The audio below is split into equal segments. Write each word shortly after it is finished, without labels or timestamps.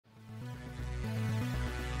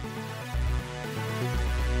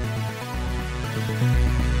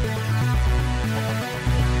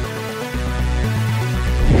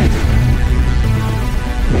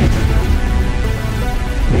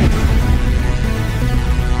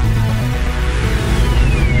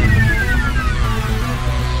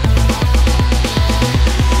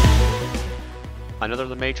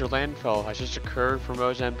major landfall has just occurred for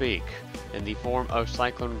Mozambique in the form of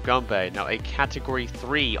Cyclone Gombe, now a Category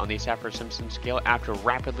 3 on the Saffir-Simpson scale after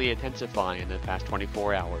rapidly intensifying in the past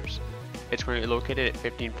 24 hours. It's currently located at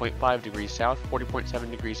 15.5 degrees south,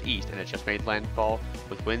 40.7 degrees east, and it just made landfall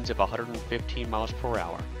with winds of 115 miles per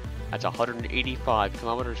hour. That's 185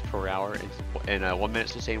 kilometers per hour in 1 minute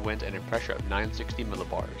sustained winds and a pressure of 960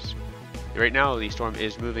 millibars. Right now, the storm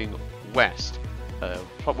is moving west.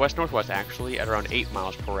 West-northwest actually, at around 8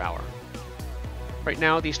 miles per hour. Right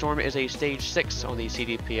now, the storm is a stage 6 on the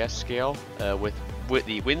CDPS scale, with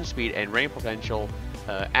the wind speed and rain potential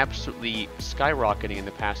absolutely skyrocketing in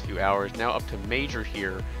the past few hours, now up to major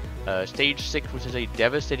here. Stage 6, which is a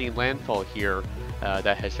devastating landfall here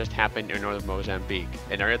that has just happened in northern Mozambique,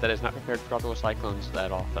 an area that is not prepared for tropical cyclones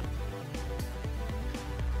that often.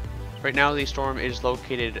 Right now, the storm is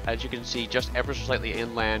located, as you can see, just ever so slightly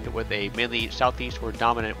inland with a mainly southeastward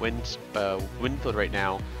dominant wind field right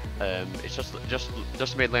now. It's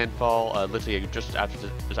just made landfall, literally just after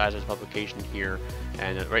the size of this publication here.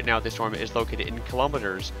 And right now, the storm is located in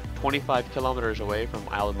kilometers, 25 kilometers away from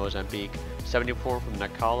Island Mozambique, 74 from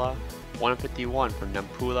Nacala, 151 from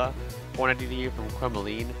Nampula, 493 from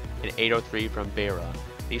Quemeline, and 803 from Beira.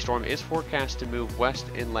 The storm is forecast to move west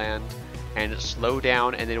inland and slow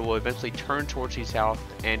down, and then it will eventually turn towards the south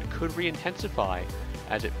and could re-intensify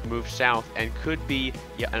as it moves south and could be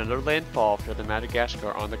yet another landfall for the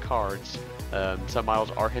Madagascar on the cards. Some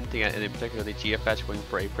models are hinting at, and in particular the GFS, going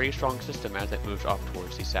for a pretty strong system as it moves off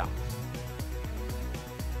towards the south.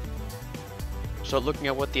 So looking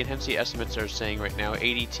at what the intensity estimates are saying right now,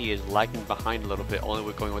 ADT is lagging behind a little bit,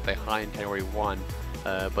 only going with a high in Category 1.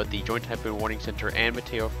 But the Joint Typhoon Warning Center and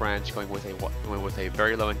Meteo France going with a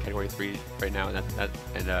very low in Category 3 right now,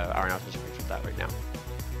 and our analysis agrees with that right now.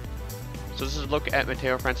 So this is a look at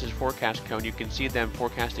Meteo France's forecast cone. You can see them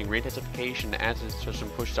forecasting re-intensification as the system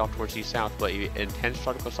pushes off towards the south, but an intense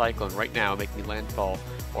tropical cyclone right now making landfall,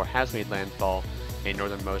 or has made landfall, in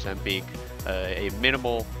northern Mozambique. A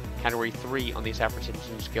minimal Category 3 on the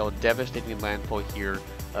Saffir-Simpson scale, devastating landfall here.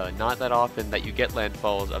 Not that often that you get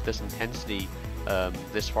landfalls of this intensity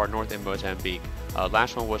this far north in Mozambique.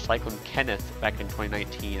 Last one was Cyclone Kenneth back in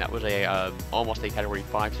 2019. That was a almost a Category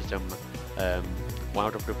 5 system,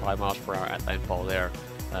 145 miles per hour at landfall there.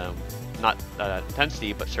 Not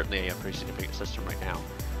intensity, but certainly a pretty significant system right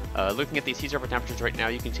now. Looking at the sea surface temperatures right now,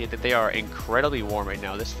 you can see that they are incredibly warm right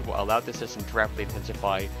now. This is what allowed the system to rapidly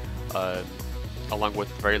intensify, along with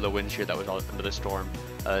very low wind shear that was under the storm.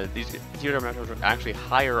 These sea surface temperatures are actually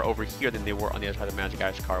higher over here than they were on the other side of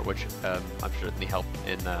Madagascar, which I'm sure they help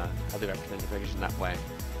in how they represent the that way.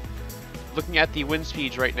 Looking at the wind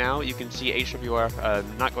speeds right now, you can see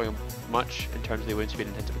HWRF not going much in terms of the wind speed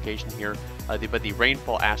intensification here, but the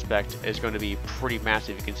rainfall aspect is going to be pretty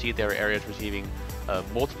massive. You can see there are areas receiving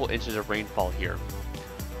multiple inches of rainfall here.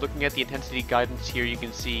 Looking at the intensity guidance here, you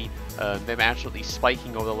can see them absolutely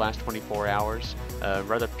spiking over the last 24 hours,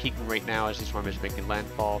 rather peaking right now as the storm is making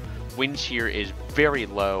landfall. Wind shear is very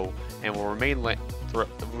low and will remain low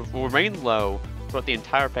throughout the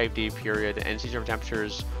entire 5-day period, and sea surface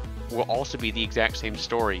temperatures will also be the exact same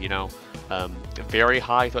story, you know. Very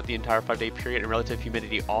high throughout the entire 5-day period, and relative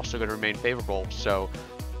humidity also going to remain favorable, so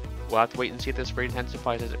we'll have to wait and see if this rate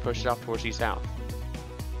intensifies as it pushes off towards the south.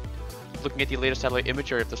 Looking at the latest satellite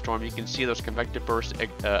imagery of the storm, you can see those convective bursts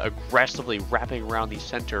aggressively wrapping around the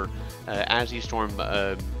center as the storm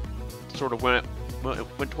sort of went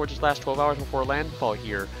towards its last 12 hours before landfall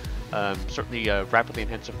here. Certainly rapidly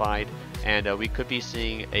intensified, and we could be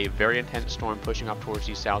seeing a very intense storm pushing up towards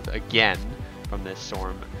the south again from this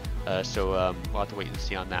storm. So we'll have to wait and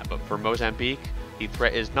see on that. But for Mozambique, the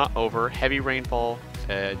threat is not over. Heavy rainfall,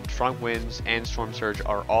 strong winds, and storm surge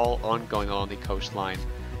are all ongoing along the coastline,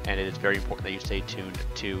 and it is very important that you stay tuned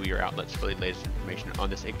to your outlets for the latest information on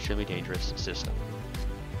this extremely dangerous system.